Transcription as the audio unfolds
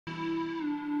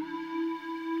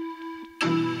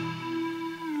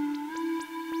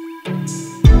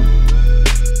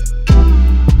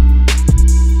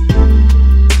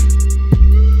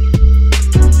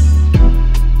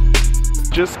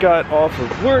just got off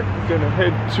of work. Gonna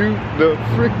head to the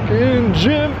freaking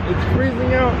gym. It's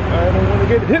freezing out. I don't want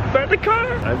to get hit by the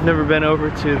car. I've never been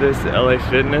over to this LA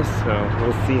Fitness, so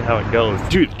we'll see how it goes.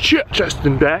 Dude, chest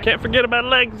and back. Can't forget about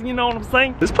legs, you know what I'm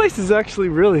saying? This place is actually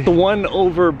really the one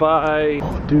over by...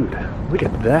 Oh, dude, look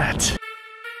at that.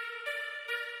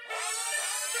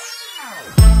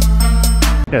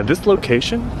 Yeah, this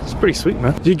location is pretty sweet,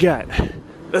 man. You got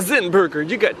the Zen Burger,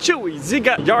 you got Chewy's, you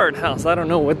got Yard House. I don't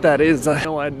know what that is, I have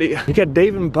no idea. You got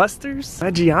Dave and Buster's,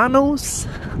 Maggiano's.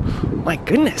 My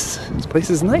goodness, this place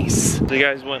is nice. So you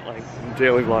guys want like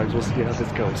daily vlogs, we'll see how this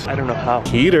goes. I don't know how.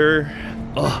 Heater,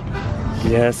 oh,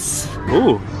 yes.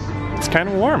 Ooh, it's kind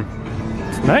of warm.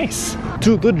 It's nice.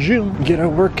 To the gym, get a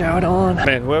workout on.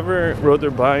 Man, whoever rode their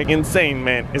bike, insane,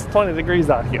 man. It's 20 degrees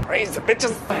out here. Raise the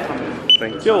bitches.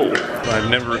 Thank you. I've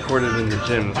never recorded in the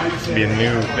gym. This used to be a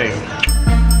new thing.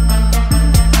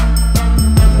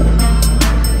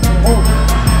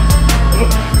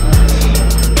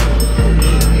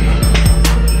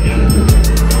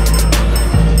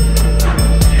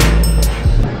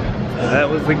 That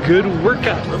was a good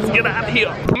workout. Let's get out of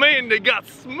here. Man, they got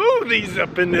smoothies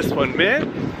up in this one,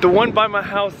 man. The one by my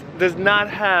house does not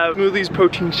have smoothies,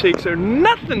 protein shakes, or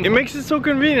nothing. It makes it so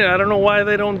convenient. I don't know why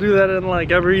they don't do that in like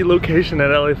every location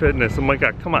at LA Fitness. I'm like,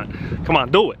 come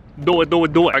on, do it. Do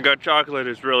it. I got chocolate,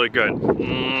 it's really good.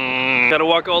 Gotta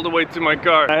walk all the way to my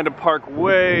car. I had to park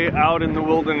way out in the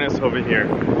wilderness over here.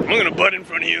 I'm gonna butt in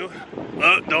front of you.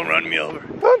 Oh, don't run me over.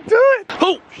 Don't do it.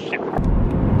 Oh, shit.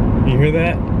 You hear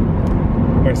that?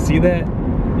 Or see that?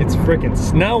 It's freaking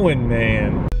snowing,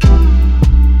 man.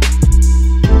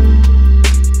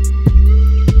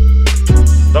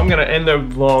 So I'm gonna end the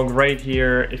vlog right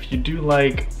here. If you do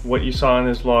like what you saw in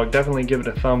this vlog, definitely give it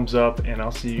a thumbs up, and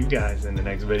I'll see you guys in the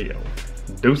next video.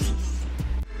 Deuces.